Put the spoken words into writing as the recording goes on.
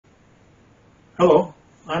Hello,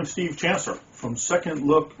 I'm Steve Chancellor from Second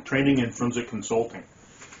Look Training and Forensic Consulting.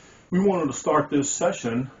 We wanted to start this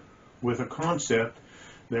session with a concept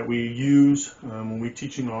that we use when we're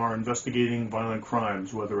teaching our investigating violent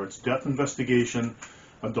crimes, whether it's death investigation,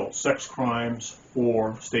 adult sex crimes,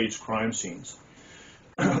 or staged crime scenes.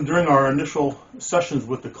 During our initial sessions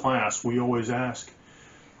with the class, we always ask,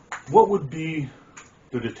 what would be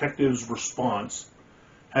the detective's response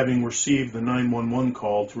having received the 911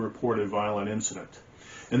 call to report a violent incident?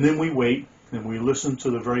 And then we wait and we listen to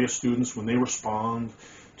the various students when they respond,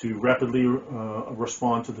 to rapidly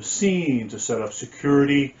respond to the scene, to set up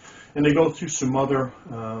security, and they go through some other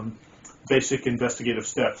basic investigative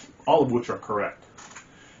steps, all of which are correct.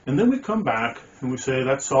 And then we come back and we say,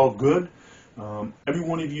 that's all good. Every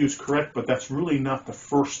one of you is correct, but that's really not the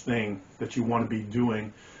first thing that you want to be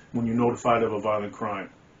doing when you're notified of a violent crime.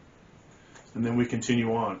 And then we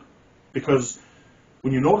continue on. Because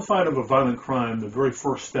when you're notified of a violent crime, the very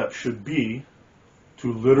first step should be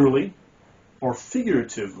to literally or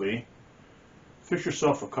figuratively fix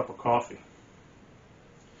yourself a cup of coffee.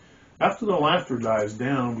 After the laughter dies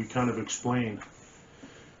down, we kind of explain.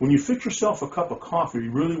 When you fix yourself a cup of coffee,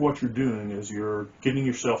 really what you're doing is you're getting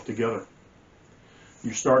yourself together.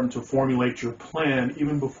 You're starting to formulate your plan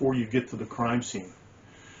even before you get to the crime scene.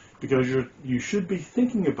 Because you should be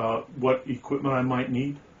thinking about what equipment I might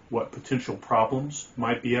need, what potential problems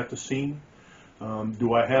might be at the scene.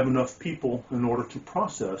 Do I have enough people in order to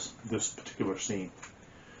process this particular scene?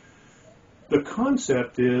 The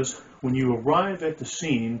concept is when you arrive at the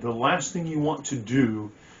scene, the last thing you want to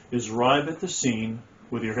do is arrive at the scene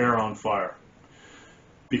with your hair on fire.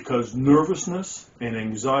 Because nervousness and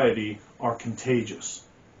anxiety are contagious.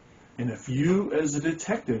 And if you as a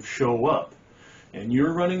detective show up and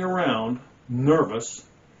you're running around nervous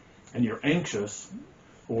and you're anxious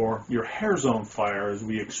or your hair's on fire as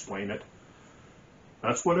we explain it,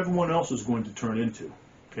 that's what everyone else is going to turn into.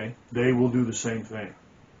 Okay? They will do the same thing.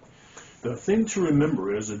 The thing to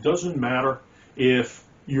remember is it doesn't matter if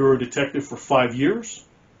you're a detective for 5 years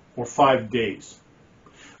or 5 days.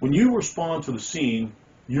 When you respond to the scene,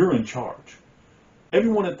 you're in charge.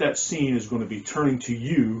 Everyone at that scene is going to be turning to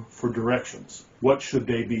you for directions. What should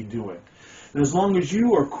they be doing? And as long as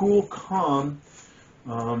you are cool, calm,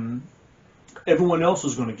 everyone else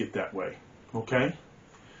is going to get that way. Okay?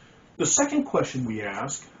 The second question we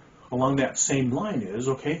ask along that same line is,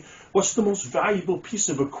 okay, what's the most valuable piece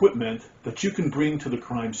of equipment that you can bring to the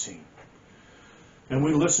crime scene? And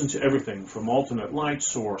we listen to everything from alternate light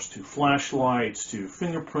source to flashlights to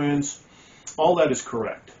fingerprints. All that is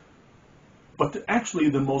correct. But actually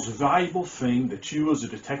the most valuable thing that you as a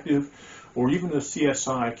detective or even a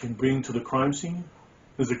CSI can bring to the crime scene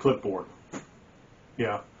is a clipboard.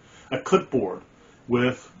 Yeah, a clipboard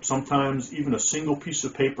with sometimes even a single piece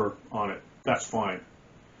of paper on it. That's fine.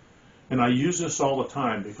 And I use this all the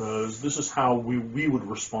time because this is how we would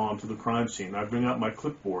respond to the crime scene. I bring out my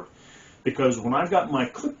clipboard because when I've got my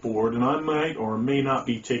clipboard and I might or may not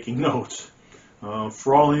be taking notes,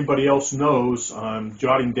 for all anybody else knows, I'm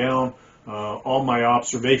jotting down all my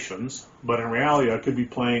observations, but in reality I could be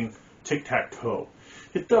playing tic-tac-toe.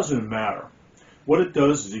 It doesn't matter. What it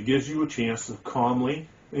does is it gives you a chance to calmly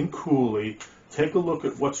and coolly take a look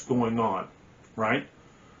at what's going on, right?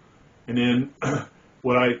 And then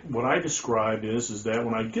what I describe is that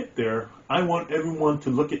when I get there, I want everyone to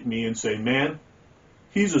look at me and say, man,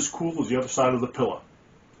 he's as cool as the other side of the pillow,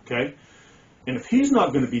 okay? And if he's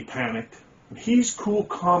not going to be panicked, and he's cool,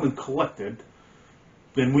 calm, and collected,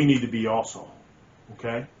 then we need to be also,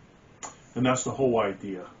 okay? And that's the whole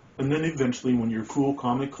idea. And then eventually, when you're cool,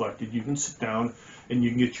 calm, and collected, you can sit down and you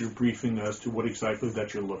can get your briefing as to what exactly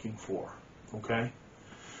that you're looking for, okay?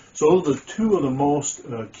 So those are two of the most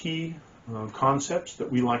key concepts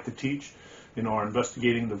that we like to teach in our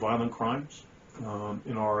investigating the violent crimes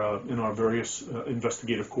in our various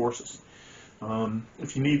investigative courses.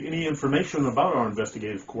 If you need any information about our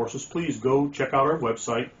investigative courses, please go check out our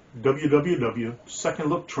website,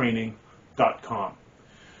 www.secondlooktraining.com.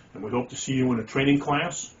 And we hope to see you in a training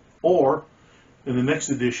class or in the next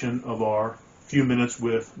edition of our Few Minutes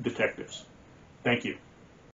with Detectives. Thank you.